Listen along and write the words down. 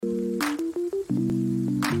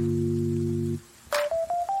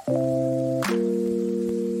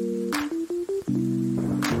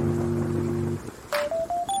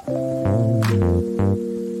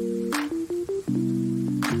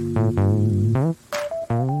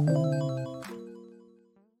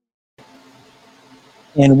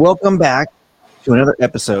And welcome back to another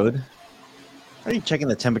episode. Are you checking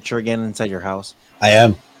the temperature again inside your house? I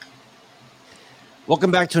am.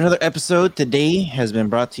 Welcome back to another episode. Today has been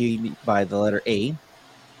brought to you by the letter A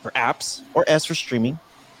for apps or S for streaming.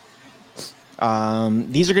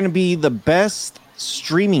 These are going to be the best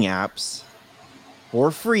streaming apps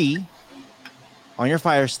for free on your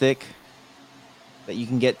Fire Stick that you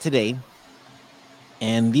can get today.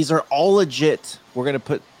 And these are all legit. We're going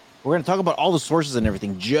to talk about all the sources and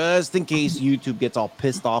everything just in case YouTube gets all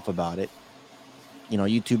pissed off about it. You know,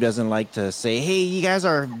 YouTube doesn't like to say, hey, you guys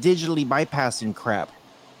are digitally bypassing crap.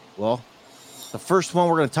 Well, the first one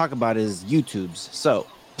we're going to talk about is YouTube's. So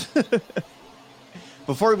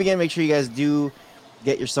before we begin, make sure you guys do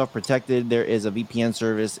get yourself protected. There is a VPN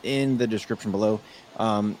service in the description below.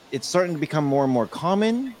 It's starting to become more and more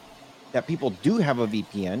common that people do have a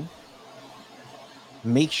VPN.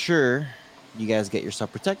 Make sure you guys get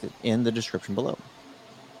yourself protected in the description below.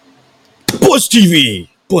 Buzz TV.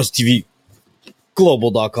 Buzz TV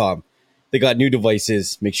Global.com. They got new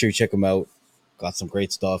devices. Make sure you check them out. Got some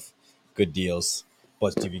great stuff. Good deals.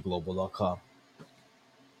 BuzzTVGlobal.com.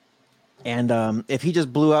 And if he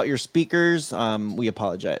just blew out your speakers, we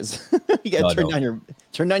apologize. You gotta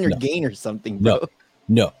turn down your gain or something, bro.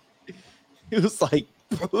 No. It was like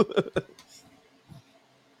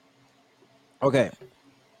okay.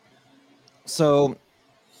 So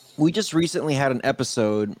we just recently had an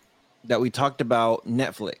episode that we talked about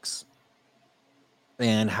Netflix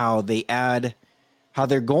and how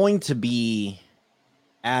they're going to be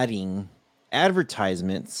adding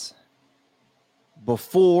advertisements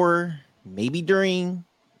before, maybe during,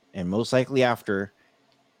 and most likely after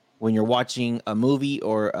when you're watching a movie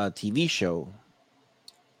or a TV show.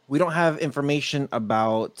 We don't have information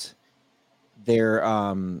about their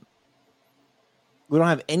we don't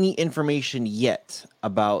have any information yet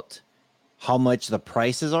about how much the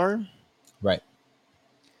prices are. Right.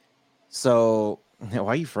 So why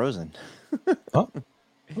are you frozen? Huh? I'm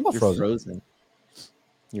not You're frozen.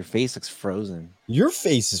 Your face looks frozen. Your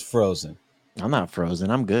face is frozen. I'm not frozen.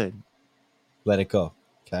 I'm good. Let it go.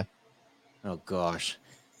 Okay. Oh gosh.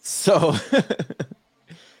 So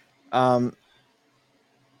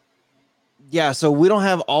yeah, so we don't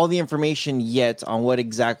have all the information yet on what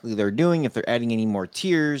exactly they're doing, if they're adding any more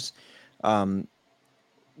tiers.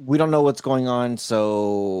 We don't know what's going on,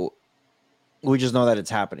 so we just know that it's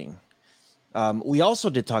happening. We also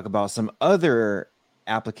did talk about some other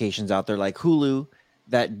applications out there like Hulu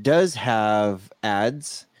that does have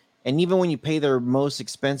ads. And even when you pay their most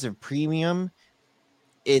expensive premium,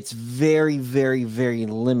 it's very, very, very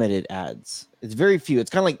limited ads. It's very few. It's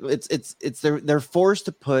kind of like it's they're forced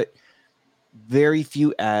to put very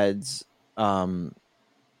few ads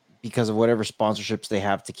because of whatever sponsorships they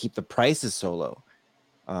have to keep the prices so low.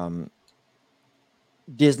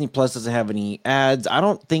 Disney Plus doesn't have any ads. I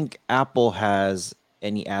don't think Apple has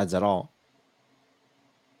any ads at all.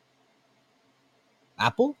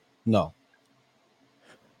 Apple? No.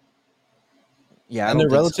 Yeah, and they're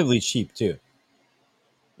relatively cheap too.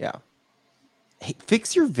 Yeah. Hey,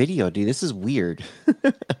 fix your video, dude. This is weird.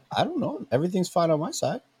 I don't know. Everything's fine on my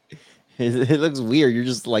side. It looks weird. You're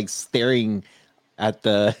just like staring at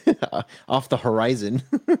the off the horizon.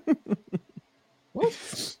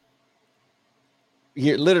 What?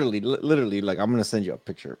 Here, literally, like I'm gonna send you a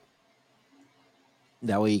picture.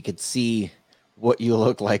 That way you could see what you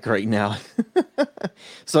look like right now.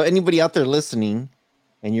 So anybody out there listening,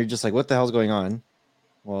 and you're just like, "What the hell's going on?"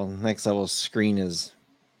 Well, Next Level screen is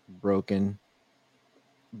broken.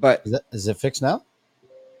 But Is it fixed now?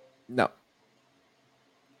 no.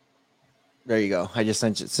 There you go. I just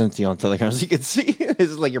sent to you on Telegram so you can see. This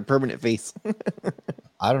is like your permanent face.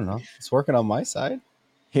 I don't know. It's working on my side.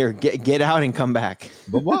 Here, get out and come back.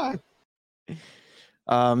 But why?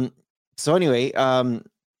 So anyway, I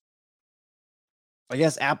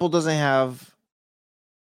guess Apple doesn't have.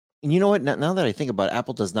 And you know what? Now that I think about it,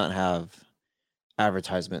 Apple does not have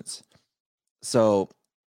advertisements. So,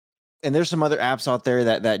 and there's some other apps out there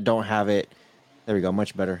that don't have it. There we go,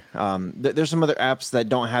 much better. There's some other apps that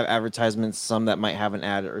don't have advertisements, some that might have an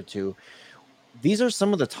ad or two. These are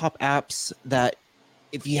some of the top apps that,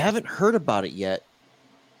 if you haven't heard about it yet,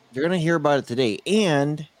 you're going to hear about it today.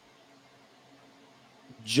 And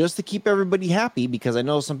just to keep everybody happy, because I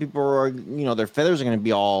know some people are, their feathers are going to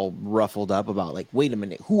be all ruffled up about like, wait a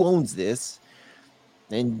minute, who owns this?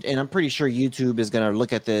 And I'm pretty sure YouTube is going to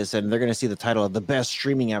look at this and they're going to see the title of the best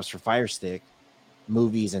streaming apps for Fire Stick,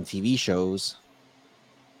 movies and TV shows.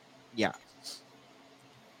 Yeah.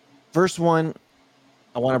 First one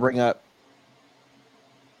I want to bring up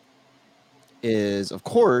is, of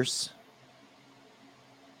course,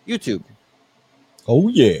 YouTube. Oh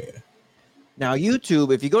yeah. Now,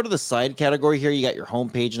 YouTube, if you go to the side category here, you got your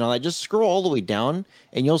homepage and all that. Just scroll all the way down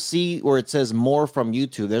and you'll see where it says more from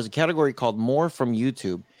YouTube. There's a category called more from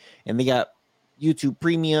YouTube, and they got YouTube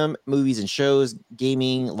Premium, movies and shows,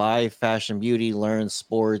 gaming, live, fashion, beauty, learn,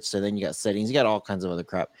 sports, and then you got settings. You got all kinds of other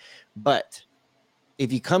crap. But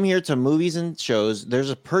if you come here to movies and shows,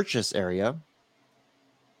 there's a purchase area.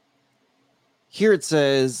 Here it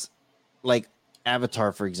says, like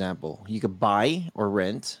Avatar, for example, you could buy or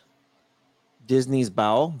rent. Disney's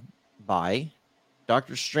Bow, buy.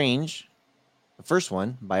 Doctor Strange, the first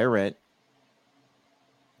one, buy or rent.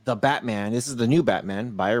 The Batman, this is the new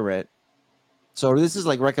Batman, buy or rent. So this is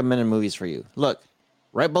like recommended movies for you. Look,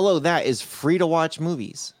 right below that is free to watch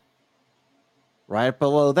movies. Right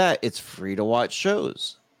below that, it's free to watch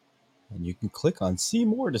shows. And you can click on see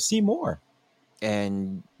more to see more.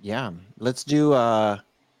 And yeah, let's do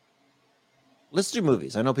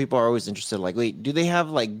movies. I know people are always interested, like, wait, do they have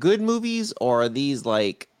like good movies or are these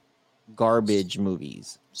like garbage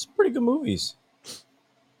movies? It's pretty good movies.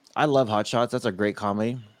 I love Hot Shots. That's a great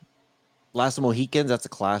comedy. Last of Mohicans, that's a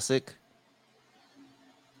classic.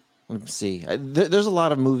 Let's see. There's a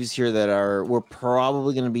lot of movies here that we're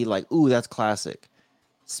probably going to be like, ooh, that's classic.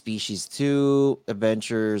 Species 2,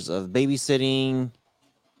 Adventures of Babysitting.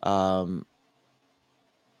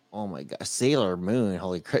 Oh my God, Sailor Moon.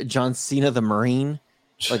 Holy crap. John Cena, the Marine,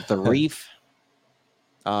 like The Reef.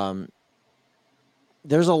 There's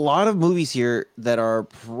a lot of movies here that are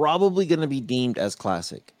probably going to be deemed as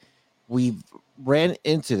classic. We've ran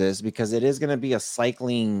into this because it is going to be a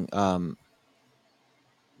cycling.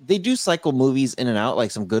 They do cycle movies in and out, like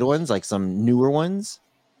some good ones, like some newer ones.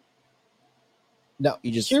 Now,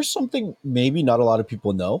 here's something maybe not a lot of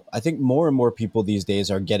people know. I think more and more people these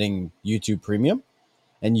days are getting YouTube Premium.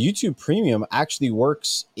 And YouTube Premium actually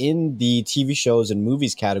works in the TV shows and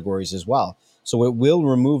movies categories as well. So it will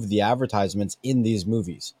remove the advertisements in these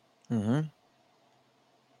movies. Mm-hmm.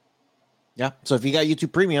 Yeah. So if you got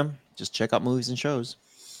YouTube Premium, just check out movies and shows.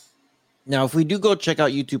 Now, if we do go check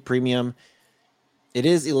out YouTube Premium, it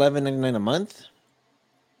is $11.99 a month.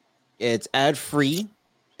 It's ad-free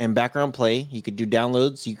and background play. You could do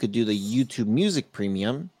downloads. You could do the YouTube Music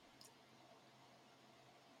Premium.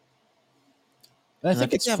 And I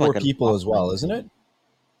think it's for people as well, isn't it?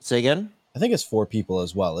 Say again? I think it's for people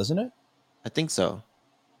as well, isn't it? I think so.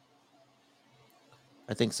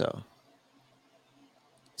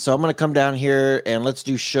 So I'm going to come down here and let's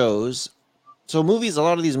do shows. So movies, a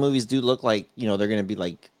lot of these movies do look like, they're going to be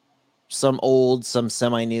like some old, some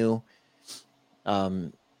semi-new.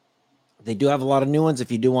 They do have a lot of new ones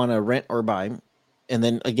if you do want to rent or buy. And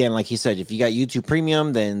then again, like he said, if you got YouTube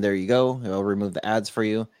Premium, then there you go. It'll remove the ads for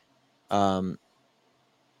you.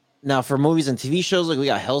 Now for movies and TV shows, like we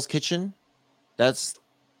got Hell's Kitchen. I'm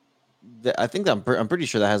pretty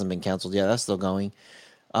sure that hasn't been canceled. Yeah, that's still going.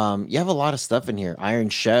 You have a lot of stuff in here. Iron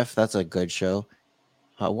Chef, that's a good show.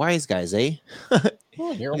 Wise Guys, eh?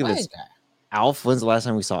 Oh, you're a wise guy. Alf, when's the last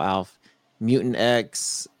time we saw Alf? Mutant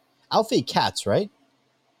X. Alf ate cats, right?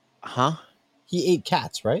 Huh? He ate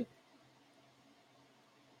cats, right?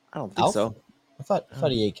 I don't think so. I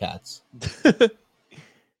thought he ate cats.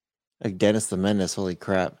 Like Dennis the Menace, holy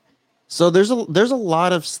crap. So there's a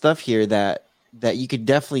lot of stuff here that you could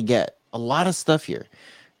definitely get. A lot of stuff here.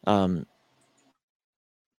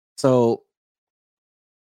 So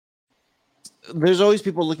there's always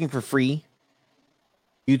people looking for free.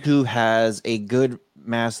 YouTube has a good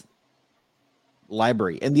mass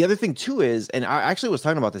library. And the other thing too is, and I actually was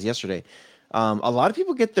talking about this yesterday, a lot of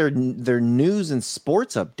people get their news and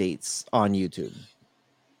sports updates on YouTube.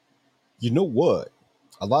 You know what?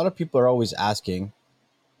 A lot of people are always asking,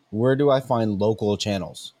 where do I find local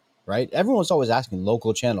channels? Right? Everyone's always asking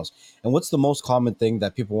local channels. And what's the most common thing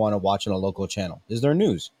that people want to watch on a local channel? Is their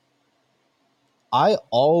news. I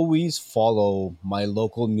always follow my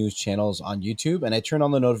local news channels on YouTube and I turn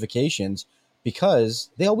on the notifications because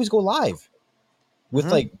they always go live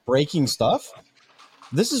with like breaking stuff.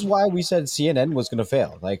 This is why we said CNN was going to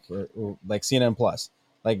fail, like CNN Plus.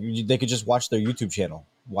 Like they could just watch their YouTube channel.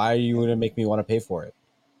 Why are you going to make me want to pay for it?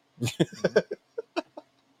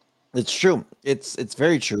 It's true. It's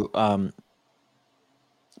very true.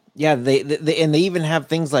 Yeah, they even have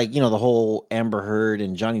things like, the whole Amber Heard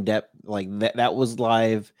and Johnny Depp, like that was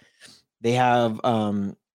live. They have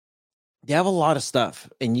a lot of stuff,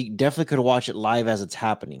 and you definitely could watch it live as it's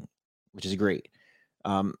happening, which is great.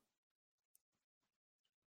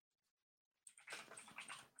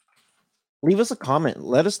 Leave us a comment.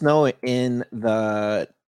 Let us know in either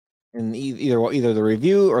the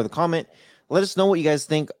review or the comment. Let us know what you guys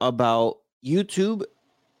think about YouTube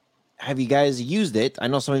have you guys used it? I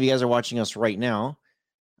know some of you guys are watching us right now.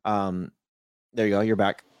 There you go. You're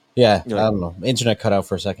back. Yeah, You're I like, don't know. Internet cut out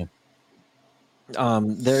for a second.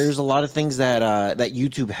 there's a lot of things that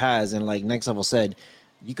YouTube has, and like Next Level said,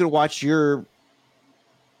 you could watch your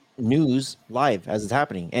news live as it's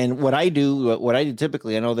happening. And what I do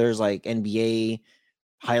typically, I know there's like NBA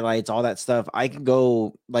highlights, all that stuff. I can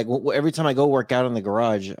go like every time I go work out in the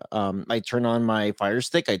garage, I turn on my Fire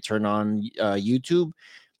Stick, I turn on YouTube,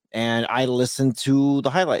 and I listen to the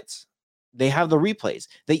highlights. They have the replays.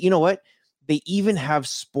 You know what? They even have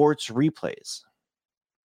sports replays.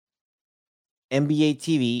 NBA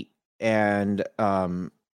TV and is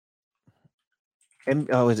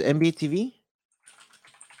it NBA TV?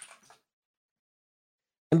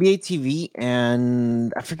 NBA TV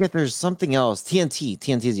and I forget there's something else. TNT.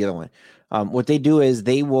 TNT is the other one. What they do is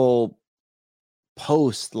they will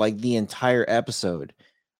post like the entire episode.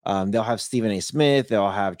 They'll have Stephen A. Smith, they'll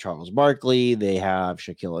have Charles Barkley, they have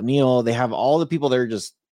Shaquille O'Neal, they have all the people that are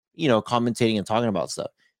just, commentating and talking about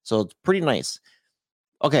stuff. So it's pretty nice.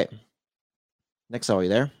 Okay. Next level, you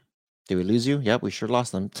there? Did we lose you? Yep, we sure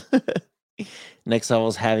lost them. Next level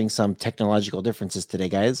is having some technological differences today,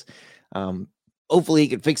 guys. Hopefully he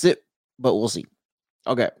can fix it, but we'll see.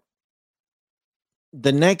 Okay.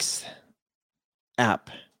 The next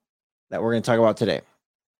app that we're going to talk about today.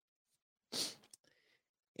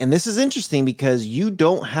 And this is interesting because you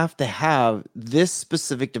don't have to have this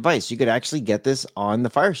specific device. You could actually get this on the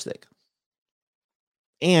Fire Stick.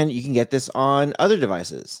 And you can get this on other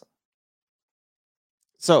devices.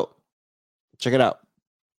 So, check it out.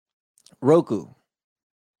 Roku.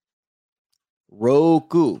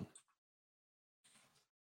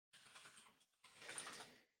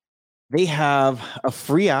 They have a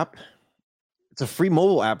free app. It's a free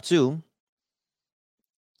mobile app too.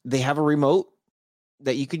 They have a remote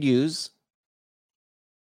that you could use.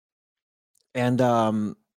 And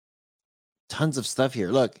tons of stuff here.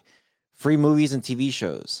 Look, free movies and TV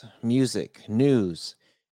shows, music, news,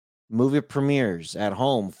 movie premieres at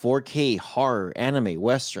home, 4K, horror, anime,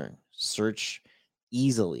 Western. Search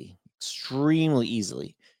easily, extremely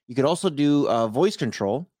easily. You could also do voice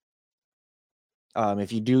control.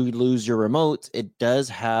 If you do lose your remote, it does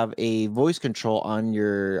have a voice control on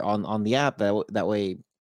your on the app. That way,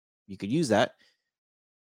 you could use that.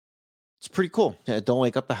 It's pretty cool. Don't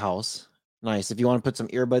wake up the house. Nice. If you want to put some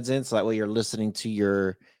earbuds in, so that way you're listening to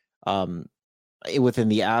your within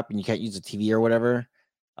the app, and you can't use a TV or whatever.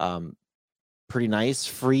 Pretty nice.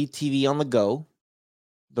 Free TV on the go.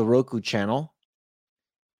 The Roku channel.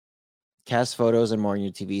 Cast photos and more on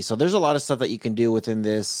your TV. So there's a lot of stuff that you can do within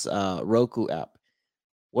this Roku app.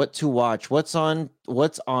 What to watch? What's on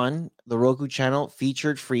the Roku channel?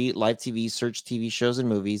 Featured free live TV, search TV shows and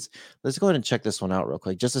movies. Let's go ahead and check this one out real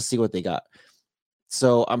quick just to see what they got.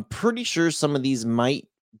 So I'm pretty sure some of these might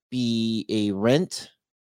be a rent.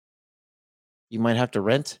 You might have to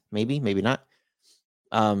rent, maybe not.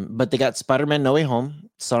 But they got Spider-Man No Way Home,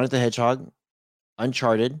 Sonic the Hedgehog,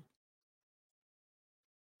 Uncharted.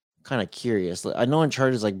 Kind of curious. I know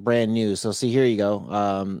Uncharted is like brand new. So see, here you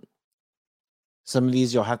go. Some of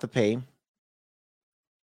these you'll have to pay.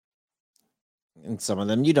 And some of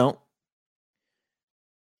them you don't.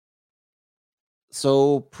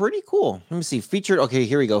 So pretty cool. Let me see. Featured. Okay,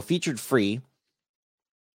 here we go. Featured free.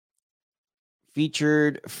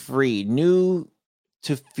 Featured free. New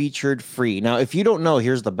to featured free. Now, if you don't know,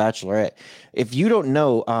 here's The Bachelorette. If you don't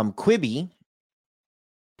know, Quibi.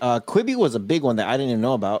 Quibi was a big one that I didn't even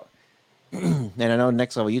know about. And I know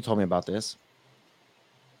Next Level, you told me about this.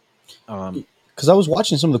 Because I was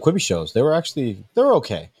watching some of the Quibi shows. They were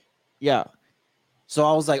okay. Yeah. So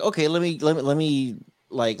I was like, okay, let me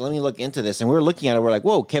look into this. And we were looking at it. We're like,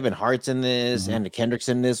 whoa, Kevin Hart's in this, and Kendrick's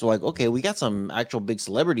in this. We're like, okay, we got some actual big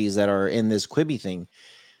celebrities that are in this Quibi thing.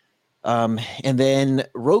 And then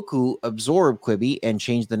Roku absorbed Quibi and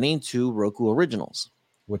changed the name to Roku Originals,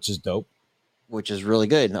 which is dope. Which is really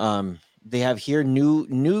good. They have here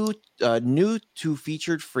new to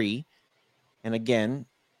featured free. And again,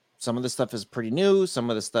 some of the stuff is pretty new.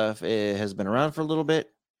 Some of the stuff has been around for a little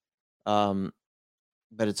bit.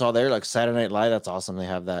 But it's all there, like Saturday Night Live. That's awesome. They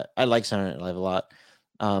have that. I like Saturday Night Live a lot.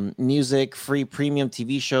 Music, free premium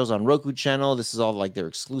TV shows on Roku channel. This is all like their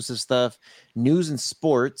exclusive stuff. News and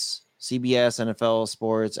sports, CBS, NFL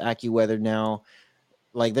sports, AccuWeather now.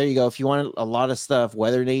 Like, there you go. If you want a lot of stuff,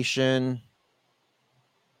 Weather Nation,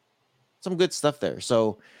 some good stuff there.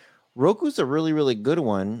 So Roku's a really, really good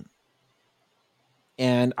one.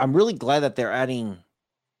 And I'm really glad that they're adding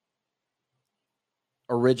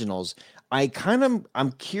originals.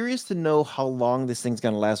 I'm curious to know how long this thing's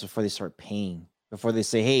going to last before they start paying, before they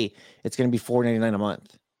say, hey, it's going to be $4.99 a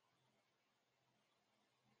month.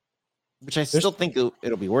 which I still think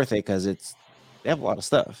it'll be worth it because they have a lot of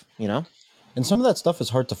stuff, And some of that stuff is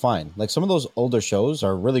hard to find. Like some of those older shows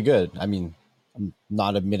are really good. I mean, I'm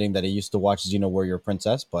not admitting that I used to watch Xena Warrior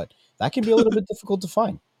Princess, but that can be a little bit difficult to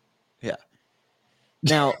find. Yeah.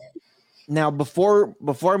 Now before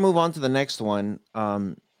I move on to the next one,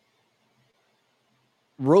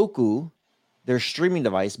 Roku, their streaming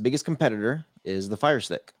device, biggest competitor is the Fire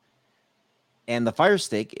Stick. And the Fire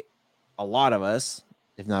Stick, a lot of us,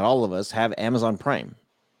 if not all of us, have Amazon Prime.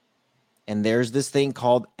 And there's this thing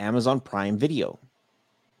called Amazon Prime Video.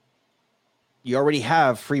 You already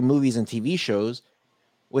have free movies and TV shows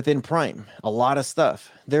within Prime. A lot of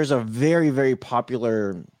stuff. There's a very, very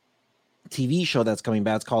popular TV show that's coming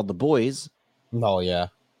back. It's called The Boys. Oh, yeah.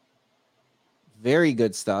 Very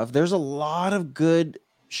good stuff. There's a lot of good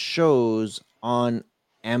shows on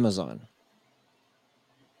Amazon.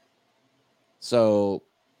 So,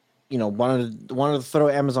 wanted to throw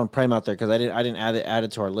Amazon Prime out there because I didn't add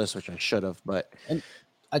it to our list, which I should have. But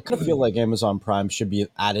I kind of feel like Amazon Prime should be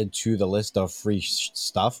added to the list of free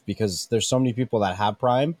stuff because there's so many people that have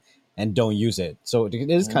Prime and don't use it. So it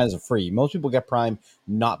is kind of free. Most people get Prime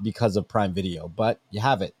not because of Prime Video, but you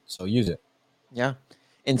have it, so use it. Yeah.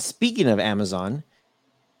 And speaking of Amazon,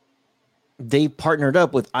 they partnered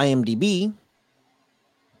up with IMDb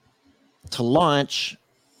to launch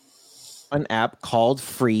an app called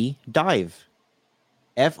Free Dive.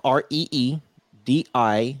 FREEDIVE.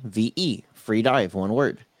 Free Dive, one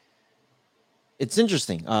word. It's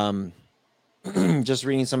interesting. Just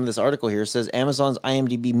reading some of this article here, says Amazon's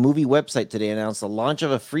IMDb movie website today announced the launch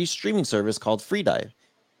of a free streaming service called Free Dive.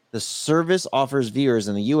 The service offers viewers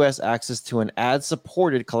in the U.S. access to an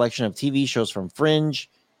ad-supported collection of TV shows from Fringe,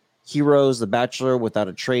 Heroes, The Bachelor, Without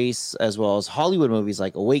a Trace, as well as Hollywood movies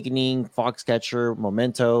like Awakening, Foxcatcher,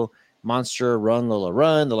 Memento, Monster, Run, Lola,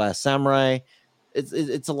 Run, The Last Samurai.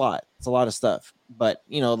 It's a lot. It's a lot of stuff. But,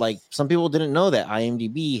 like some people didn't know that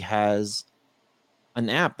IMDb has an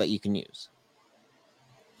app that you can use.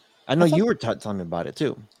 I know you were telling me about it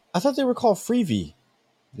too. I thought they were called Freevee.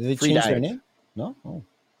 Did they change their name? No? Oh.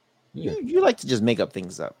 You like to just make up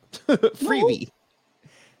things up. Freevee.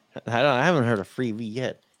 I haven't heard of Freevee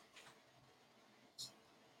yet.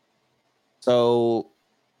 So,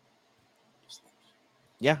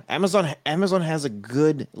 yeah, Amazon has a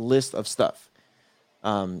good list of stuff.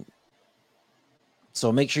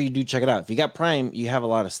 So make sure you do check it out. If you got Prime, you have a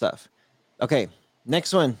lot of stuff. Okay,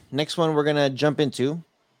 next one we're gonna jump into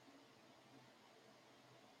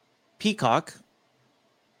Peacock,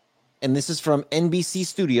 and this is from NBC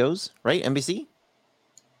Studios, right? NBC?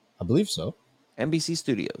 I believe so. NBC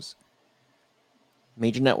Studios,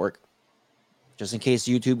 major network. Just in case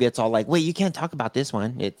YouTube gets all like, wait, you can't talk about this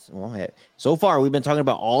one. So far we've been talking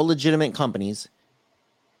about all legitimate companies,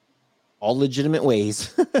 all legitimate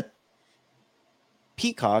ways.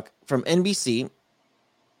 Peacock from NBC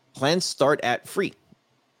plans start at free,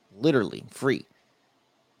 literally free.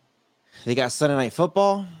 They got Sunday Night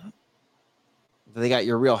Football. They got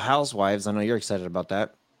Your Real Housewives. I know you're excited about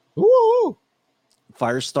that. Woo!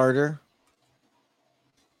 Firestarter.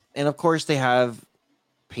 And of course, they have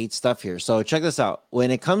paid stuff here. So check this out. When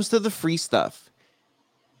it comes to the free stuff,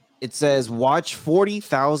 it says watch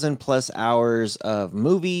 40,000 plus hours of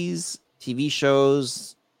movies, TV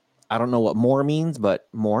shows. I don't know what more means, but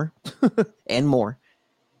more and more.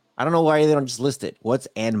 I don't know why they don't just list it. What's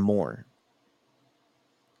and more?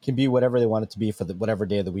 Can be whatever they want it to be for whatever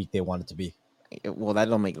day of the week they want it to be. Well, that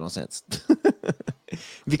don't make no sense.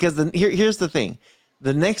 Because here's the thing.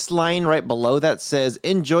 The next line right below that says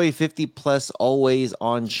enjoy 50 plus always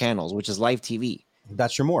on channels, which is live TV.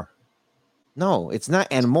 That's your more. No, it's not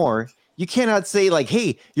and more. You cannot say like,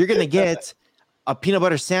 hey, you're going to get a peanut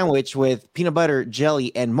butter sandwich with peanut butter,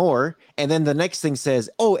 jelly, and more. And then the next thing says,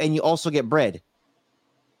 oh, and you also get bread.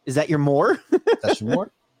 Is that your more? That's your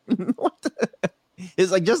more?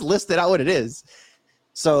 It's like just list it out what it is.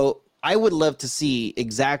 So I would love to see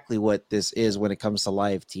exactly what this is when it comes to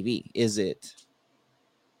live TV. Is it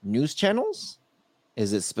news channels?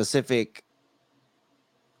 Is it specific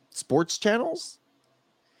sports channels?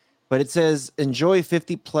 But it says enjoy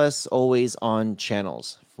 50 plus always on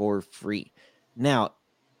channels for free. Now,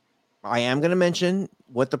 I am going to mention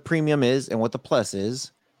what the premium is and what the plus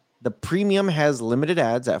is. The premium has limited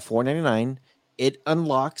ads at $4.99. It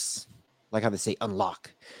unlocks, like how they say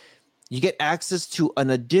unlock. You get access to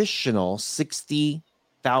an additional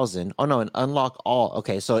 60,000. Oh, no, an unlock all.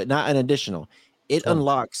 Okay, so not an additional. It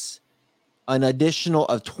unlocks an additional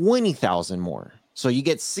of 20,000 more. So you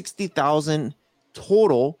get 60,000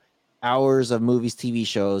 total hours of movies, TV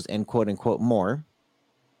shows, and quote unquote more.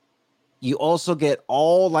 You also get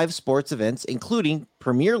all live sports events, including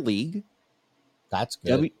Premier League, That's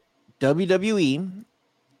good. WWE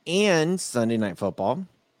and Sunday Night Football.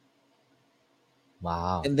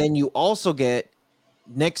 Wow. And then you also get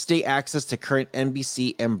next day access to current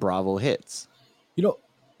NBC and Bravo hits. You know,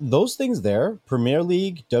 those things there, Premier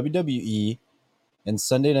League, WWE, and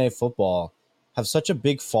Sunday Night Football have such a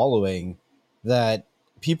big following that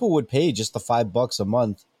people would pay just the $5 a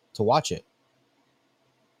month to watch it.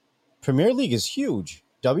 Premier League is huge.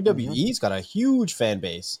 WWE's got a huge fan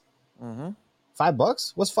base. Mm-hmm.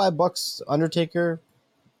 $5? What's $5? Undertaker?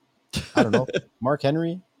 I don't know. Mark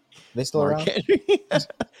Henry? They still Mark around? Henry.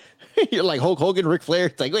 You're like Hulk Hogan, Ric Flair.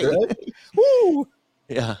 It's like, wait. Right? Woo!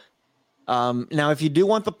 Yeah. Now, if you do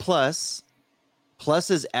want the Plus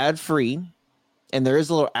is ad free, and there is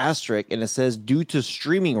a little asterisk, and it says due to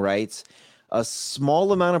streaming rights, a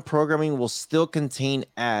small amount of programming will still contain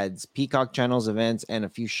ads, Peacock channels, events, and a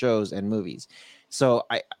few shows and movies. So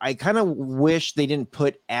I kind of wish they didn't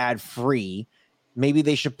put ad free. Maybe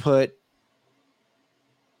they should put,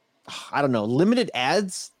 I don't know, limited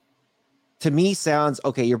ads. To me, sounds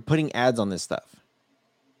okay. You're putting ads on this stuff.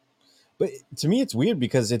 But to me, it's weird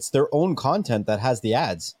because it's their own content that has the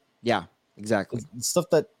ads. Yeah, exactly. It's stuff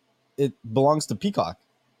that it belongs to Peacock.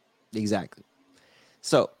 Exactly.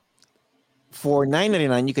 So for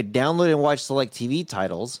 $9.99, you could download and watch select TV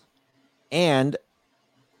titles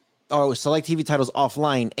or select TV titles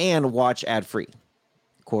offline and watch ad free,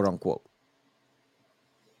 quote unquote.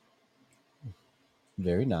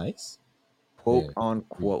 Very nice. Quote Very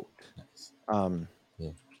unquote. Nice.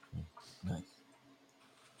 Nice.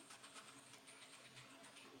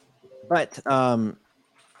 But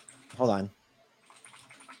hold on.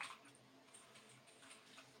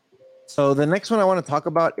 So the next one I want to talk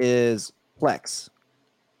about is Plex.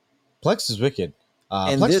 Plex is wicked.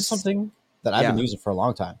 And Plex this- is something that I've been using for a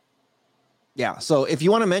long time. Yeah. So if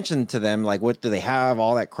you want to mention to them, like, what do they have,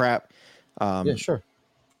 all that crap, Yeah, sure.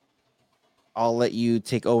 I'll let you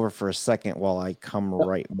take over for a second while I come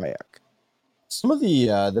right back. Some of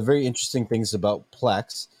the very interesting things about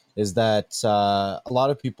Plex is that a lot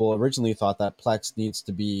of people originally thought that Plex needs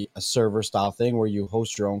to be a server style thing where you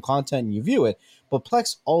host your own content and you view it. But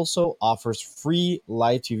Plex also offers free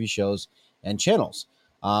live TV shows and channels.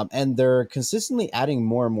 And they're consistently adding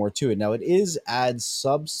more and more to it. Now, it is ad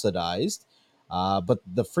subsidized, but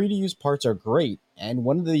the free to use parts are great. And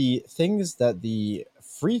one of the things that the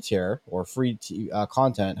free tier or free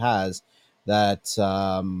content has that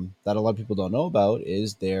that a lot of people don't know about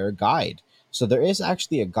is their guide. So there is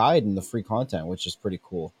actually a guide in the free content, which is pretty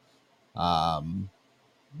cool.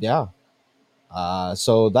 Yeah.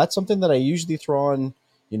 So that's something that I usually throw on,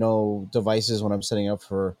 devices when I'm setting up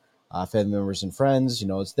for family members and friends.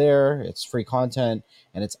 It's there, it's free content,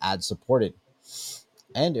 and it's ad supported,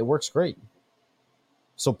 and it works great.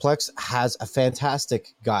 So Plex has a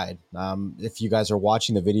fantastic guide. If you guys are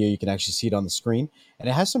watching the video, you can actually see it on the screen, and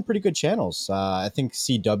it has some pretty good channels. I think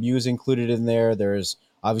CW is included in there. There's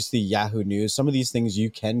obviously Yahoo News. Some of these things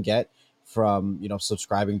you can get from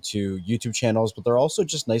subscribing to YouTube channels, but they're also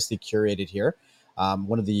just nicely curated here.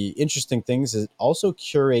 One of the interesting things is it also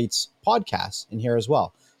curates podcasts in here as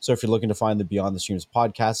well. So if you're looking to find the Beyond the Streams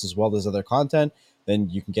podcast as well as other content, then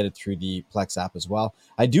you can get it through the Plex app as well.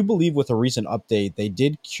 I do believe with a recent update, they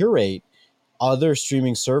did curate other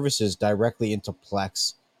streaming services directly into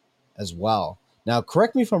Plex as well. Now,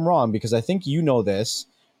 correct me if I'm wrong, because I think you know this,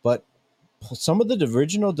 but some of the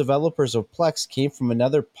original developers of Plex came from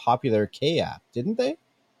another popular K app, didn't they?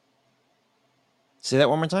 Say that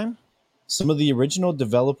one more time. Some of the original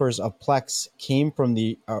developers of Plex came from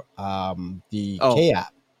the K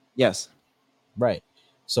app. Yes. Right.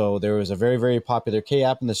 So there was a very, very popular K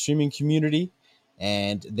app in the streaming community,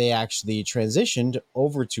 and they actually transitioned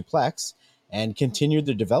over to Plex and continued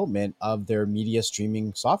the development of their media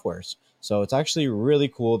streaming softwares. So it's actually really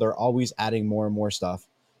cool. They're always adding more and more stuff.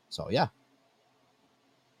 So yeah.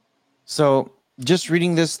 So just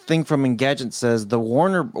reading this thing from Engadget says the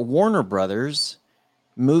Warner Brothers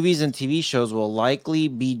movies and TV shows will likely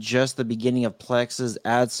be just the beginning of Plex's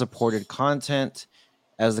ad-supported content,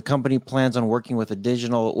 as the company plans on working with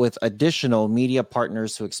additional media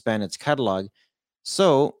partners to expand its catalog.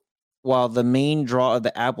 So, while the main draw of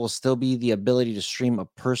the app will still be the ability to stream a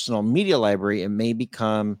personal media library, it may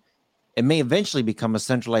eventually become a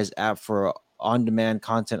centralized app for on-demand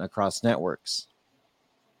content across networks.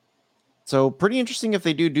 So, pretty interesting if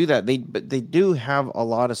they do that. They do have a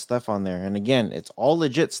lot of stuff on there, and again, it's all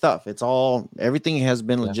legit stuff. Everything has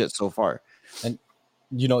been legit so far. And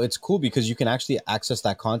it's cool because you can actually access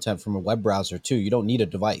that content from a web browser too. You don't need a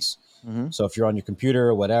device. Mm-hmm. So if you're on your computer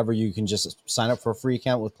or whatever, you can just sign up for a free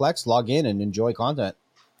account with Plex, log in, and enjoy content.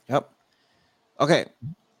 Yep. Okay.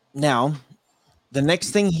 Now, The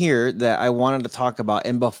next thing here that I wanted to talk about,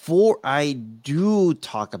 and before I do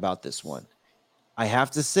talk about this one, I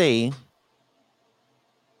have to say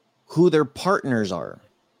who their partners are.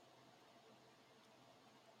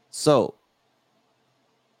 So,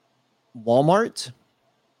 Walmart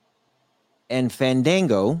and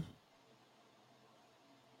Fandango,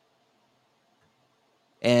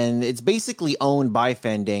 and it's basically owned by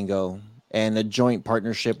Fandango and a joint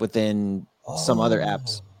partnership within some other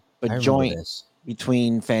apps, but I remember joint this.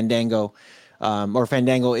 between Fandango, or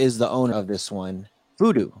Fandango is the owner of this one,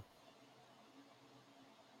 Voodoo.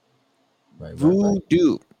 Right.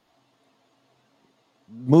 Voodoo.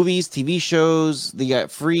 Movies, TV shows, they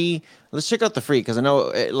got free. Let's check out the free because I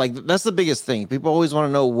know like that's the biggest thing. People always want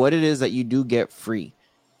to know what it is that you do get free.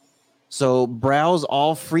 So browse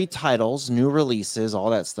all free titles, new releases, all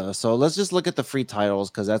that stuff. So let's just look at the free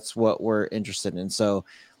titles because that's what we're interested in. So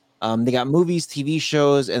they got movies, TV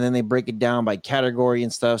shows, and then they break it down by category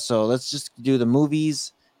and stuff. So let's just do the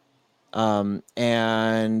movies. And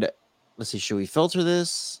let's see, should we filter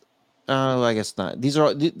this? I guess not. These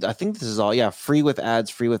are, I think this is all, yeah, free with ads,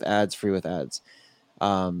 free with ads, free with ads.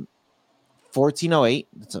 1408,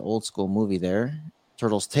 it's an old school movie there.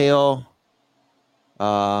 Turtle's Tale.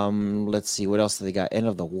 Let's see, what else do they got? End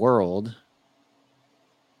of the World.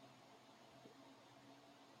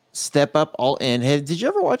 Step Up, All In. Hey, did you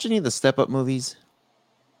ever watch any of the Step Up movies?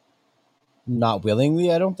 Not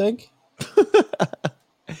willingly, I don't think.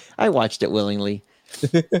 I watched it willingly.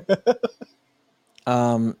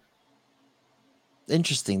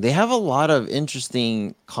 Interesting. They have a lot of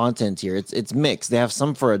interesting content here. It's mixed. They have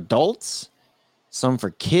some for adults, some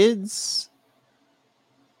for kids.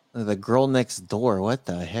 The Girl Next Door. What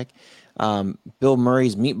the heck? Bill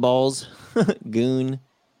Murray's Meatballs, Goon.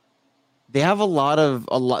 They have a lot of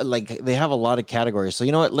categories. So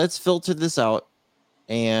you know what? Let's filter this out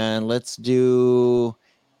and let's do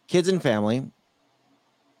kids and family.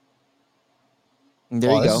 And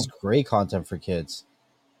there you go. This is great content for kids.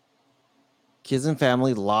 Kids and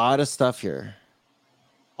family, a lot of stuff here.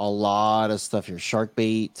 A lot of stuff here. Shark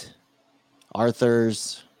Bait,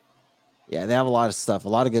 Arthur's. Yeah, they have a lot of stuff, a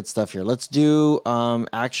lot of good stuff here. Let's do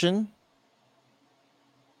action.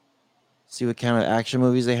 See what kind of action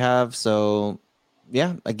movies they have. So,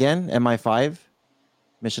 yeah, again, MI5,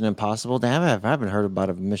 Mission Impossible. Damn, I haven't heard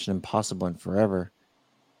about a Mission Impossible in forever.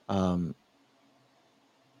 But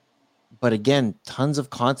again, tons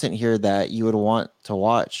of content here that you would want to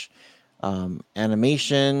watch.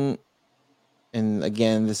 Animation, and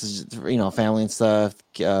again, this is family and stuff,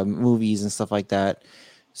 movies and stuff like that.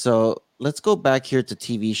 So let's go back here to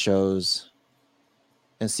TV shows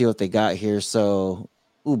and see what they got here. So,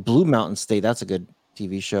 Blue Mountain State, that's a good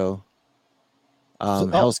TV show.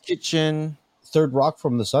 Hell's Kitchen. Third Rock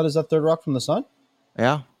from the Sun. Is that Third Rock from the Sun?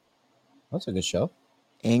 Yeah. That's a good show.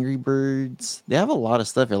 Angry Birds. They have a lot of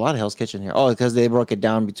stuff here. A lot of Hell's Kitchen here. Oh, because they broke it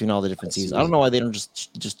down between all the different seasons. I don't know why they don't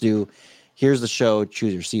just do, here's the show,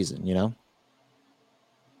 choose your season,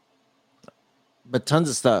 But tons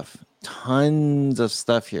of stuff. Tons of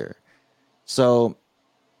stuff here. So,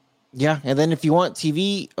 yeah. And then if you want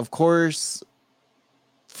TV, of course,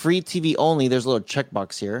 free TV only, there's a little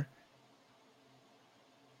checkbox here.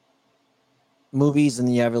 Movies, and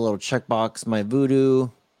then you have a little checkbox, My Voodoo.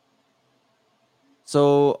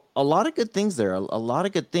 So a lot of good things there. A lot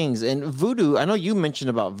of good things. And Voodoo, I know you mentioned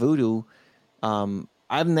about Voodoo.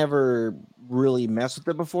 I've never really messed with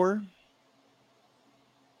it before.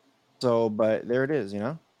 So, but there it is,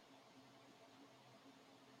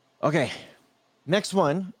 Okay, next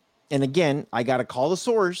one. And again, I got to call the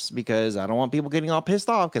source because I don't want people getting all pissed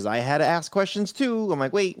off because I had to ask questions too. I'm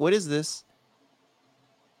like, wait, what is this?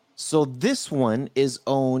 So this one is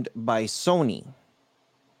owned by Sony.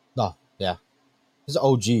 Oh, yeah. This is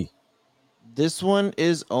OG. This one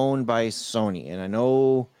is owned by Sony. And I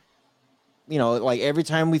know, like every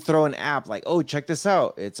time we throw an app, like, oh, check this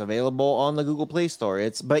out. It's available on the Google Play Store.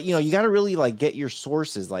 But you got to really like get your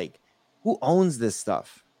sources. Like, who owns this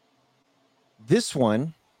stuff? This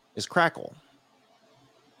one is Crackle.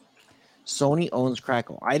 Sony owns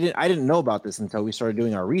Crackle. I didn't know about this until we started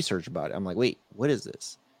doing our research about it. I'm like, wait, what is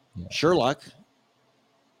this? Yeah. Sherlock.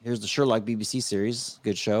 Here's the Sherlock BBC series.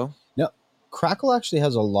 Good show. No, Crackle actually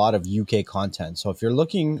has a lot of UK content. So if you're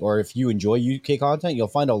looking, or if you enjoy UK content, you'll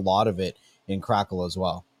find a lot of it in Crackle as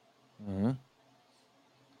well. Mm-hmm.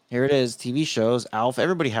 Here it is. TV shows. Alf.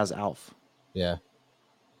 Everybody has Alf. Yeah.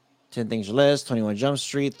 10 Things or Less. 21 Jump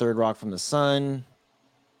Street. Third Rock from the Sun.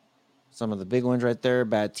 Some of the big ones right there.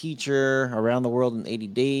 Bad Teacher. Around the World in 80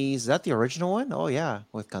 Days. Is that the original one? Oh, yeah.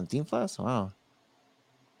 With Cantinflas? Wow.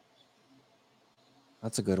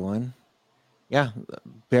 That's a good one. Yeah.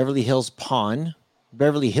 Beverly Hills Pawn.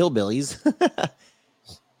 Beverly Hillbillies,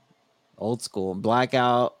 old school.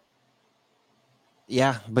 Blackout,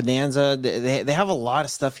 yeah, Bonanza. They have a lot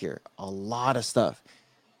of stuff here, a lot of stuff.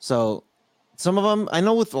 So some of them I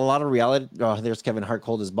know with a lot of reality. Oh, there's Kevin Hart,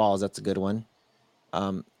 Cold as Balls. That's a good one.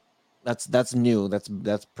 Um, that's new.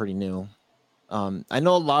 That's pretty new. I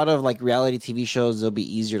know a lot of like reality TV shows. They'll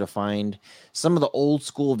be easier to find. Some of the old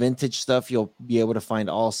school vintage stuff you'll be able to find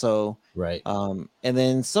also. Right. And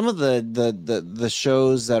then some of the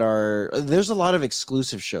shows that are there's a lot of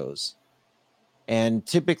exclusive shows. And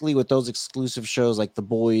typically with those exclusive shows like The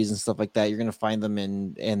Boys and stuff like that, you're going to find them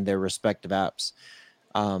in their respective apps.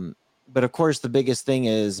 But of course, the biggest thing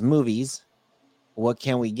is movies. What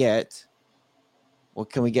can we get? What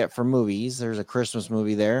can we get for movies? There's a Christmas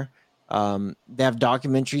movie there. They have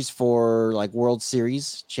documentaries for like World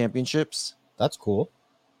Series championships. That's cool.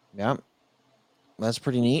 Yeah, that's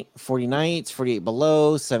pretty neat. 40 Nights, 48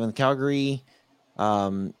 Below, 7th Calgary.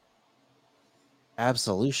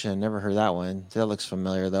 Absolution. Never heard that one. That looks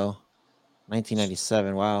familiar though.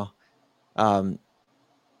 1997. Wow.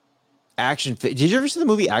 Did you ever see the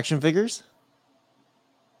movie Action Figures?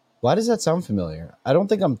 Why does that sound familiar? I don't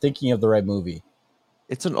think I'm thinking of the right movie.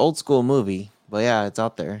 It's an old school movie, but yeah, it's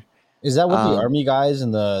out there. Is that with the army guys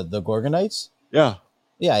and the Gorgonites? Yeah.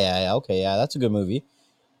 Yeah. Okay, yeah, that's a good movie.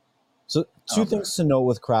 So two things to note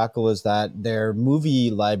with Crackle is that their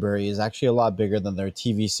movie library is actually a lot bigger than their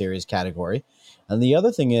TV series category. And the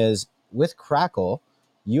other thing is with Crackle,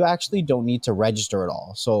 you actually don't need to register at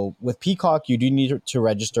all. So with Peacock, you do need to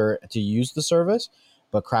register to use the service,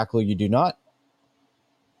 but Crackle, you do not.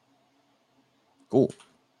 Cool.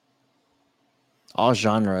 All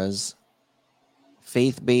genres.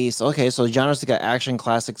 Faith-based. Okay, so genres got action,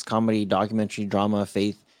 classics, comedy, documentary, drama,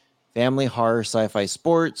 faith, family, horror, sci-fi,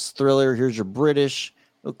 sports, thriller. Here's your British.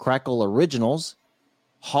 Crackle originals.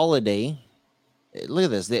 Holiday. Look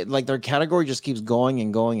at this. Their category just keeps going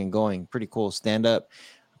and going and going. Pretty cool. Stand up.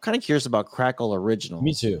 I'm kind of curious about Crackle originals.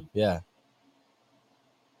 Me too. Yeah.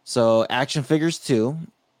 So Action Figures 2.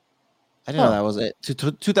 I didn't know that was it.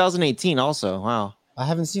 2018 also. Wow. I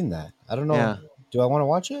haven't seen that. I don't know. Yeah. Do I want to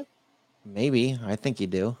watch it? Maybe. I think you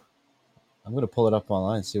do. I'm going to pull it up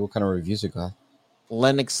online and see what kind of reviews it got.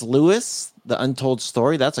 Lennox Lewis, The Untold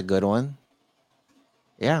Story. That's a good one.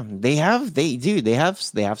 Yeah, they have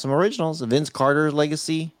some originals. Vince Carter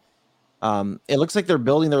Legacy. It looks like they're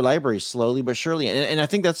building their library slowly but surely, and I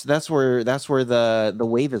think that's where the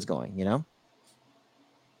wave is going. You know.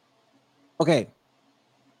 Okay.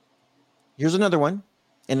 Here's another one,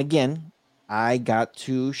 and again, I got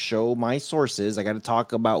to show my sources. I got to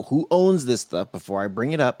talk about who owns this stuff before I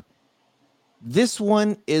bring it up. This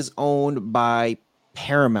one is owned by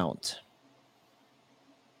Paramount.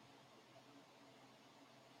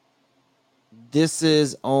 This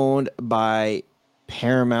is owned by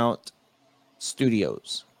Paramount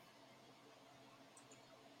Studios.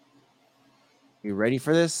 You ready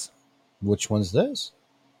for this? Which one's this?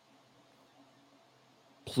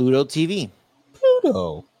 Pluto TV.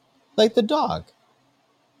 Pluto. Like the dog.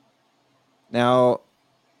 Now,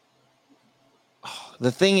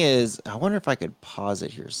 the thing is, I wonder if I could pause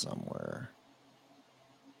it here somewhere.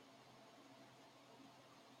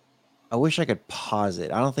 I wish I could pause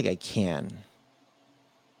it. I don't think I can.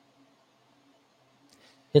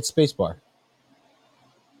 Hit spacebar.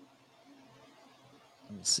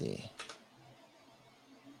 Let me see.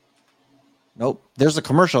 Nope. There's a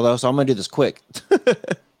commercial, though, so I'm going to do this quick.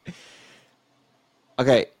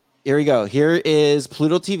 Okay, here we go. Here is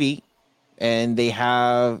Pluto TV, and they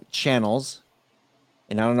have channels.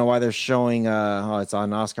 And I don't know why they're showing, it's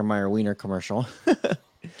on Oscar Mayer Wiener commercial.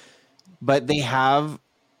 But they have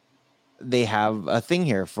a thing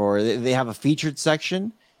here they have a featured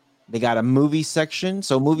section. They got a movie section.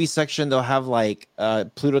 So movie section, they'll have like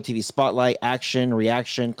Pluto TV Spotlight, action,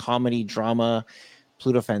 reaction, comedy, drama,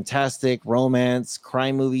 Pluto Fantastic, romance,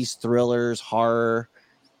 crime movies, thrillers, horror,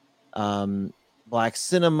 Black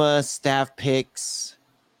cinema, staff picks,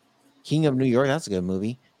 King of New York. That's a good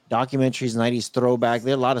movie. Documentaries, 90s throwback.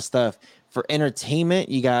 There's a lot of stuff. For entertainment,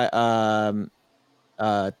 you got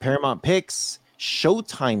Paramount Picks,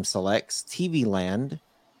 Showtime Selects, TV Land,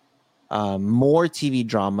 more TV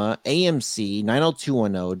drama, AMC,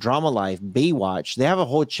 90210, Drama Life, Baywatch. They have a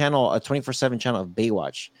whole channel, a 24/7 channel of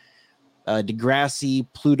Baywatch. Degrassi,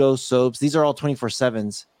 Pluto soaps. These are all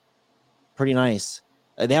 24/7s. Pretty nice.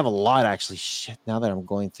 They have a lot, actually. Shit, now that I'm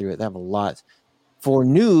going through it, they have a lot. For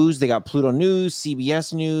news, they got Pluto News,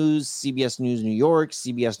 CBS News New York,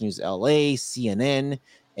 CBS News LA, CNN,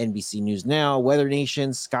 NBC News Now, Weather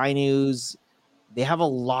Nation, Sky News. They have a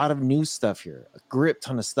lot of news stuff here, a grip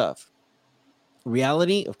ton of stuff.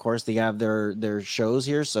 Reality, of course, they have their shows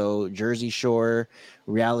here. So Jersey Shore,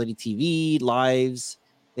 reality TV, lives.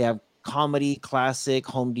 They have comedy, classic,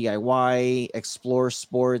 home DIY, explore,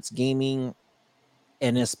 sports, gaming,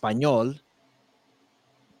 en español.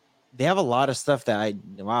 They have a lot of stuff that I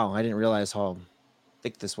didn't realize how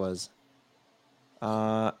thick this was.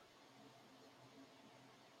 Uh,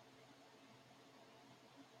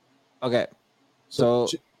 okay, so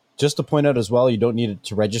Just to point out as well, you don't need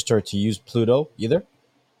to register to use Pluto either,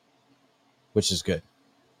 which is good.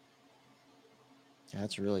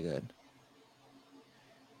 that's really good.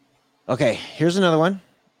 Okay, here's another one.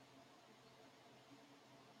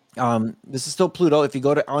 This is still Pluto. If you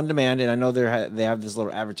go to on demand, and I know they have this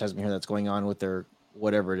little advertisement here that's going on with their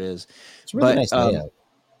whatever it is. It's a really But nice layout.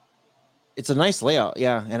 it's a nice layout,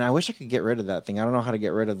 yeah. And I wish I could get rid of that thing. I don't know how to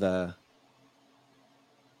get rid of that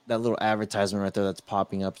little advertisement right there that's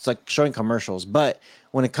popping up. It's like showing commercials. But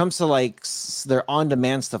when it comes to like their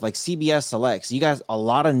on-demand stuff, like CBS Selects, you guys a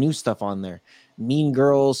lot of new stuff on there. Mean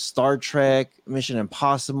Girls, Star Trek, Mission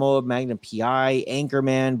Impossible, Magnum PI,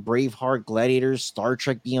 Anchorman, Braveheart, Gladiators, Star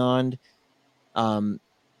Trek Beyond.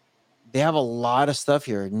 They have a lot of stuff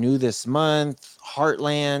here. New this month,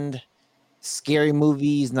 Heartland, scary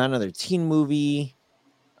movies, not another teen movie.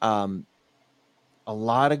 A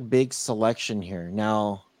lot of big selection here.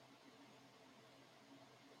 Now,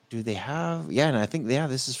 do they have? Yeah, and I think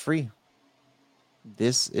this is free.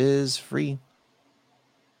 This is free.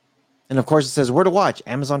 And of course, it says where to watch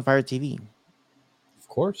Amazon Fire TV. Of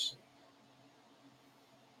course.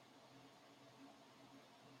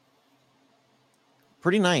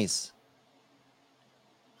 Pretty nice.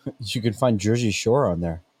 You can find Jersey Shore on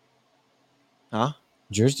there. Huh?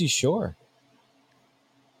 Jersey Shore.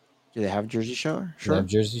 Do they have Jersey Shore? Sure. They have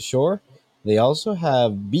Jersey Shore. They also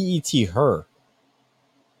have BET Her.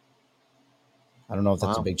 I don't know if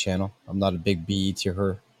that's a big channel. I'm not a big BET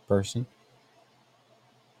Her person.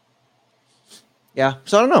 Yeah,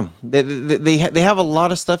 so I don't know. They have a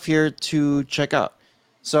lot of stuff here to check out.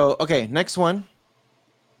 So okay, next one.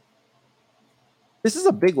 This is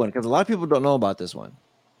a big one because a lot of people don't know about this one.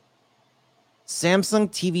 Samsung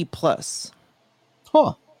TV Plus.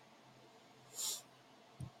 Huh.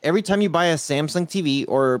 Every time you buy a Samsung TV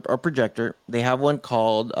or a projector, they have one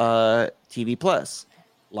called TV Plus,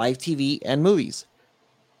 live TV and movies.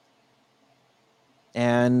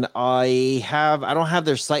 And I don't have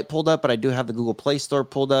their site pulled up, but I do have the Google Play Store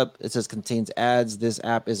pulled up. It says contains ads. This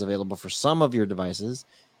app is available for some of your devices,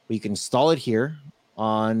 but you can install it here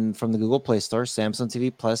from the Google Play Store, Samsung TV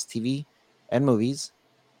Plus TV and movies.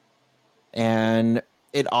 And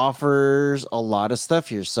it offers a lot of stuff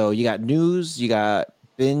here. So you got news, you got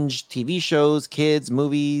binge TV shows, kids,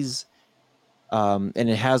 movies, and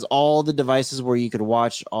it has all the devices where you could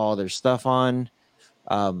watch all their stuff on.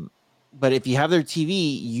 But if you have their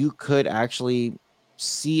TV, you could actually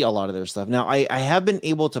see a lot of their stuff. Now, I have been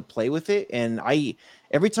able to play with it, and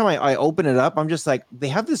every time I open it up, I'm just like, they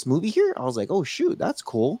have this movie here? I was like, oh, shoot, that's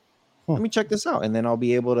cool. Let me check this out. And then I'll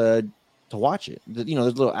be able to watch it. There's a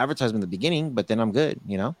little advertisement at the beginning, but then I'm good,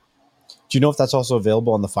 Do you know if that's also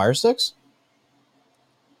available on the Fire Sticks?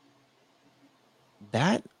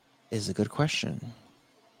 That is a good question.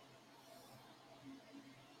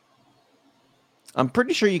 I'm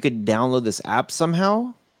pretty sure you could download this app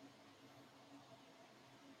somehow.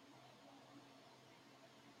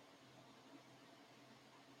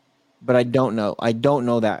 But I don't know. I don't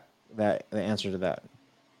know the answer to that.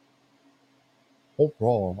 Oh,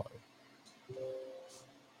 wrong.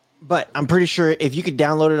 But I'm pretty sure if you could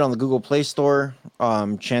download it on the Google Play Store,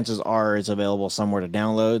 chances are it's available somewhere to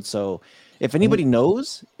download. So if anybody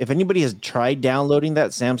knows, if anybody has tried downloading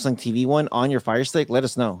that Samsung TV one on your Fire Stick, let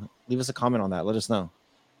us know. Leave us a comment on that. Let us know.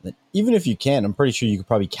 Even if you can, I'm pretty sure you could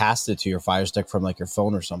probably cast it to your Fire Stick from like your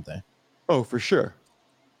phone or something. Oh, for sure.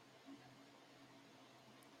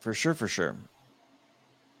 For sure.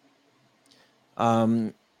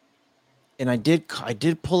 And I did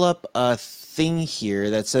pull up a thing here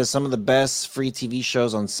that says some of the best free TV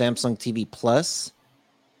shows on Samsung TV Plus.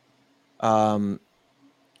 You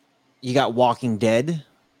got Walking Dead.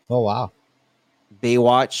 Oh, wow.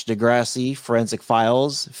 Baywatch, Degrassi, Forensic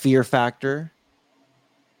Files, Fear Factor.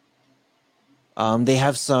 They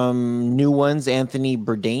have some new ones. Anthony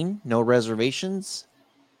Bourdain, No Reservations.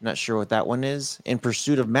 Not sure what that one is. In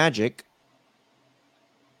Pursuit of Magic.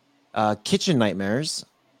 Kitchen Nightmares.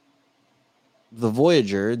 The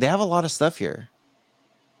Voyager. They have a lot of stuff here.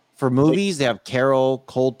 For movies, they have Carol,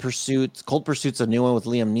 Cold Pursuit. Cold Pursuit's a new one with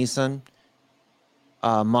Liam Neeson.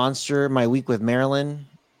 Monster, My Week with Marilyn.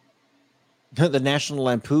 The National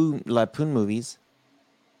Lampoon movies.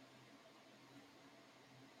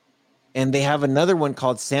 And they have another one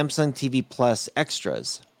called Samsung TV Plus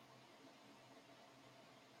Extras.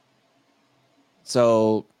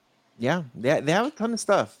 So, yeah, they have a ton of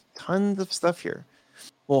stuff. Tons of stuff here.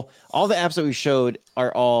 Well, all the apps that we showed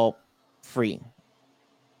are all free.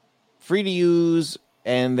 Free to use,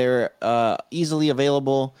 and they're easily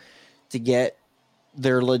available to get.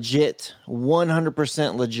 They're legit,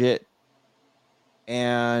 100% legit.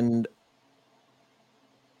 And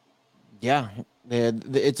yeah,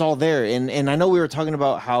 it's all there. And I know we were talking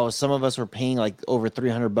about how some of us were paying like over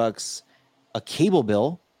 $300 a cable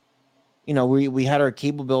bill. You know, we had our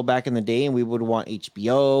cable bill back in the day, and we would want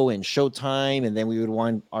HBO and Showtime, and then we would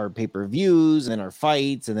want our pay-per-views, and then our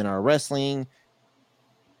fights, and then our wrestling,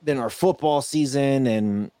 then our football season,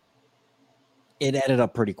 and it added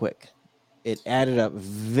up pretty quick. It added up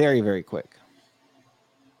very, very quick.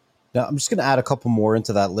 Now, I'm just going to add a couple more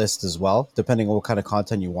into that list as well, depending on what kind of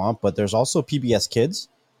content you want. But there's also PBS Kids,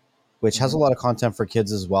 which has a lot of content for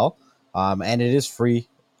kids as well. And it is free.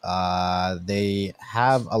 They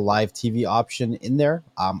have a live TV option in there.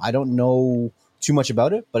 I don't know too much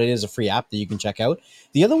about it, but it is a free app that you can check out.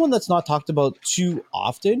 The other one that's not talked about too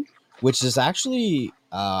often, which is actually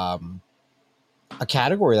a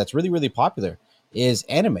category that's really, really popular, is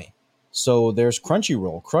anime. So there's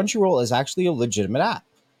Crunchyroll. Crunchyroll is actually a legitimate app,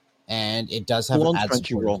 and it does have an ad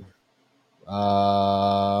Crunchyroll?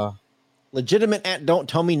 support. Legitimate at don't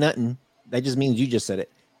tell me nothing. That just means you just said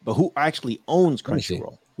it. But who actually owns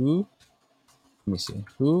Crunchyroll? Let me see.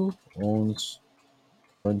 Who owns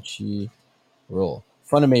Crunchyroll?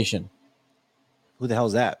 Funimation. Who the hell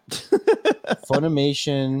is that?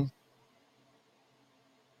 Funimation.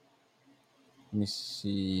 Let me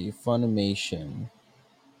see. Funimation.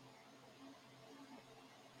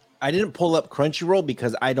 I didn't pull up Crunchyroll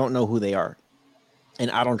because I don't know who they are,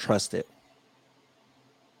 and I don't trust it.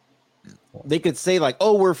 They could say like,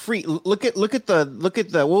 "Oh, we're free." Look at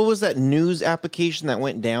the what was that news application that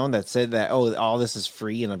went down that said that, "Oh, all this is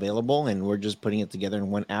free and available, and we're just putting it together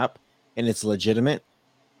in one app, and it's legitimate."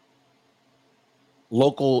 No,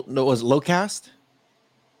 it was Locast.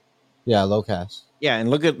 Yeah, Locast. Yeah,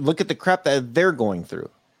 and look at the crap that they're going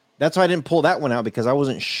through. That's why I didn't pull that one out, because I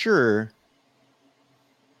wasn't sure.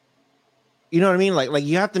 You know what I mean? Like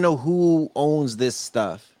you have to know who owns this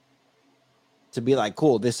stuff to be like,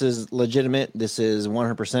 cool, this is legitimate. This is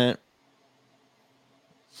 100%.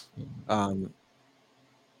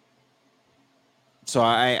 So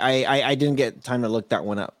I didn't get time to look that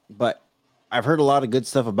one up, but I've heard a lot of good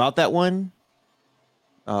stuff about that one.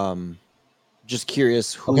 Just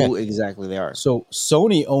curious who exactly they are. So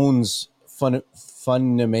Sony owns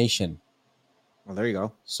Funimation. Well, there you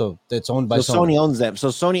go. So it's owned by Sony. Sony owns them. So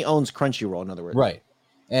Sony owns Crunchyroll, in other words. Right.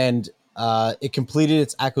 And it completed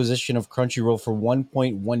its acquisition of Crunchyroll for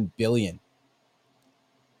 $1.1 billion.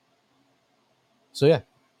 So yeah.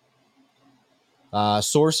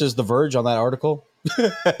 Source is The Verge on that article.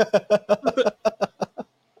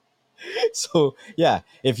 So yeah,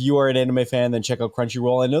 if you are an anime fan, then check out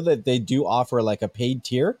Crunchyroll. I know that they do offer like a paid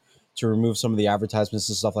tier to remove some of the advertisements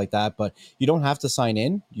and stuff like that, but you don't have to sign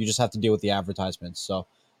in. You just have to deal with the advertisements. So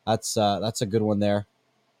that's a good one there.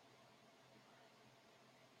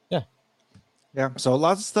 Yeah. So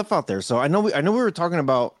lots of stuff out there. So I know we were talking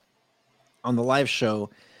about on the live show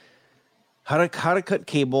how to cut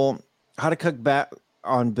cable, how to cut back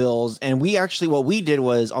on bills, and we actually, what we did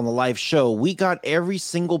was, on the live show, we got every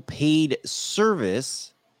single paid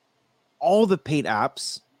service, all the paid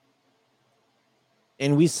apps,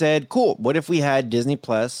 and we said, cool, what if we had Disney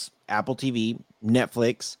Plus, Apple TV,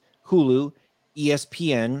 Netflix, Hulu,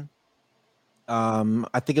 ESPN,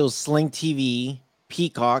 I think it was Sling TV,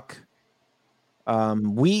 Peacock.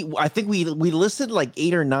 I think we listed like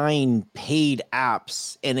 8 or 9 paid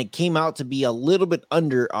apps, and it came out to be a little bit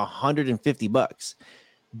under $150,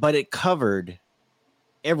 but it covered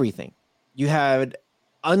everything. You had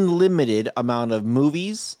unlimited amount of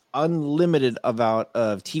movies, unlimited amount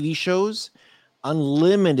of TV shows,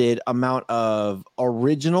 unlimited amount of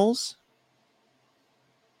originals,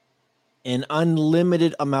 an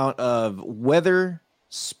unlimited amount of weather,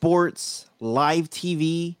 sports, live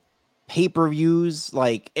TV, pay-per-views,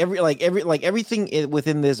 everything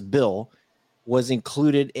within this bill was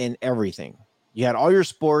included in everything. You had all your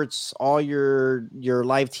sports, all your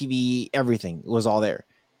live TV, everything was all there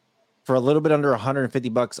for a little bit under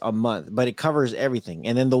 $150 a month, but it covers everything.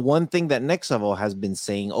 And then the one thing that Next Level has been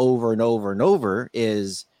saying over and over and over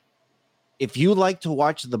is, if you like to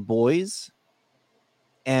watch The Boys,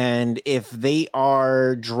 and if they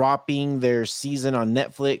are dropping their season on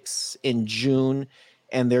Netflix in June,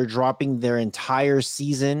 and they're dropping their entire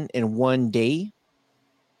season in one day,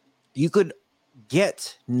 you could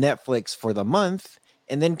get Netflix for the month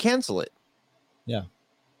and then cancel it. Yeah.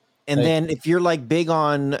 And then if you're like big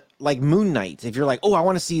on like Moon Knight, if you're like, oh, I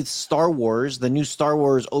want to see Star Wars, the new Star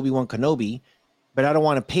Wars Obi-Wan Kenobi, but I don't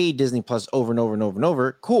want to pay Disney Plus over and over and over and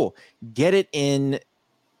over. Cool. Get it in.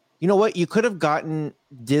 You know what? You could have gotten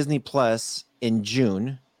Disney Plus in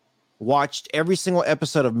June, watched every single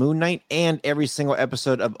episode of Moon Knight and every single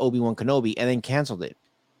episode of Obi-Wan Kenobi, and then canceled it.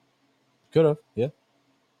 Could have, yeah.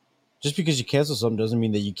 Just because you cancel something doesn't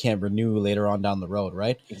mean that you can't renew later on down the road,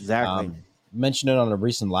 right? Exactly. Mentioned it on a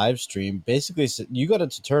recent live stream. Basically, you got to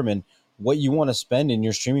determine what you want to spend in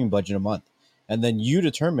your streaming budget a month, and then you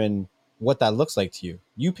determine what that looks like to you.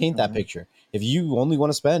 You paint that picture. If you only want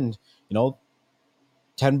to spend,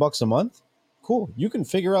 $10 a month, cool. You can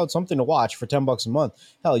figure out something to watch for $10 a month.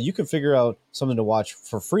 Hell, you can figure out something to watch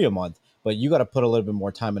for free a month, but you got to put a little bit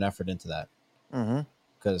more time and effort into that.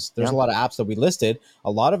 Because there's a lot of apps that we listed.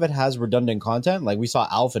 A lot of it has redundant content. Like we saw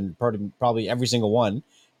Alf in probably every single one,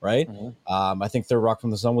 right? I think Third Rock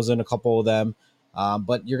from the Sun was in a couple of them.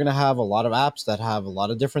 But you're going to have a lot of apps that have a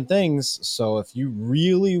lot of different things. So if you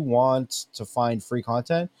really want to find free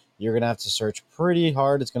content, you're going to have to search pretty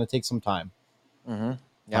hard. It's going to take some time.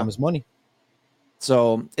 Time is money.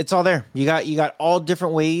 So it's all there. You got all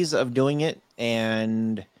different ways of doing it.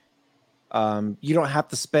 And you don't have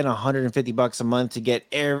to spend $150 a month to get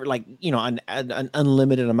an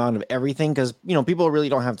unlimited amount of everything. Cause people really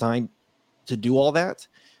don't have time to do all that.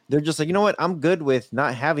 They're just like, you know what? I'm good with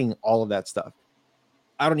not having all of that stuff.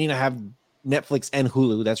 I don't need to have Netflix and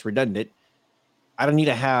Hulu. That's redundant. I don't need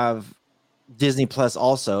to have Disney Plus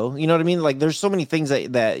also. You know what I mean? Like there's so many things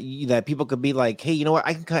that people could be like, hey, you know what?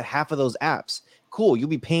 I can cut half of those apps. Cool. You'll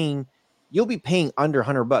be paying under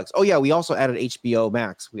 $100. Oh yeah. We also added HBO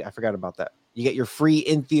Max. I forgot about that. You get your free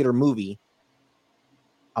in theater movie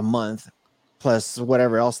a month plus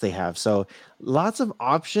whatever else they have. So lots of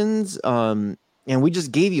options. And we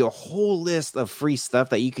just gave you a whole list of free stuff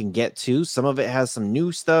that you can get to. Some of it has some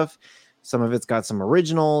new stuff. Some of it's got some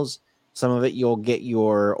originals. Some of it you'll get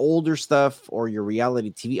your older stuff or your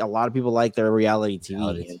reality TV. A lot of people like their reality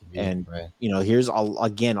TV. And here's a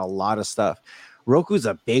lot of stuff. Roku's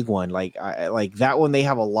a big one. Like that one, they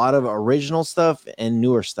have a lot of original stuff and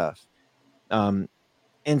newer stuff. And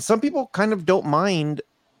some people kind of don't mind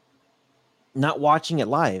not watching it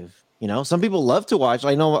live. Some people love to watch.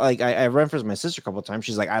 I know, like I referenced my sister a couple of times.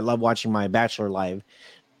 She's like, I love watching my Bachelor live.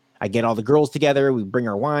 I get all the girls together, we bring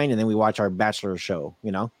our wine, and then we watch our Bachelor show.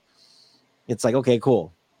 It's like, okay,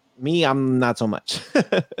 cool. Me, I'm not so much.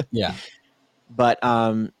 Yeah. But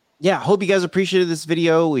hope you guys appreciated this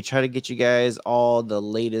video. We try to get you guys all the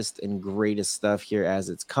latest and greatest stuff here as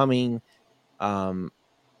it's coming. A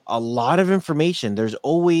lot of information. There's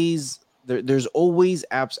always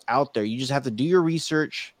apps out there. You just have to do your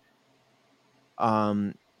research.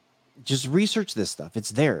 Just research this stuff. It's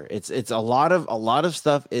there. It's a lot of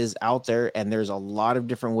stuff is out there, and there's a lot of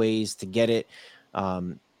different ways to get it.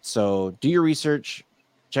 So do your research,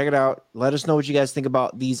 check it out. Let us know what you guys think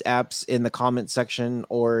about these apps in the comment section,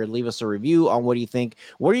 or leave us a review on what do you think.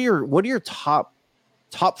 What are your top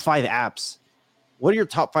 5 apps? What are your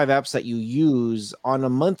top 5 apps that you use on a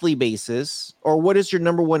monthly basis, or what is your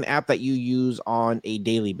number 1 app that you use on a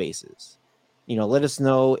daily basis? Let us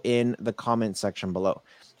know in the comment section below.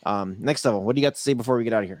 Next level, what do you got to say before we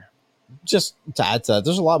get out of here? Just to add to that,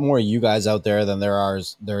 there's a lot more of you guys out there than there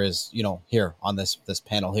is here on this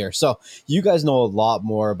panel here. So you guys know a lot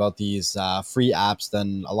more about these free apps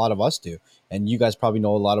than a lot of us do, and you guys probably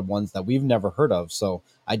know a lot of ones that we've never heard of. So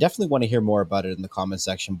I definitely want to hear more about it in the comment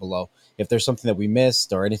section below. If there's something that we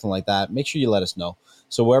missed or anything like that, make sure you let us know.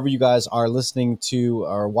 So wherever you guys are listening to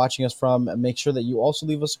or watching us from, make sure that you also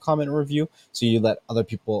leave us a comment and review so you let other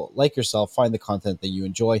people like yourself find the content that you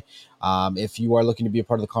enjoy. If you are looking to be a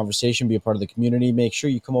part of the conversation, be a part of the community, make sure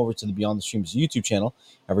you come over to the Beyond the Streams YouTube channel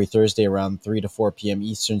every Thursday around 3 to 4 p.m.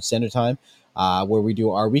 Eastern Standard Time, where we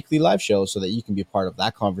do our weekly live show so that you can be a part of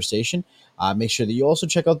that conversation. Make sure that you also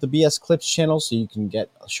check out the BS Clips channel so you can get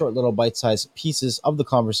short little bite-sized pieces of the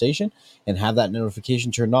conversation and have that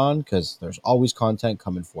notification turned on, because there's always content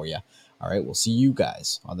coming for you. All right, we'll see you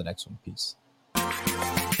guys on the next one. Peace.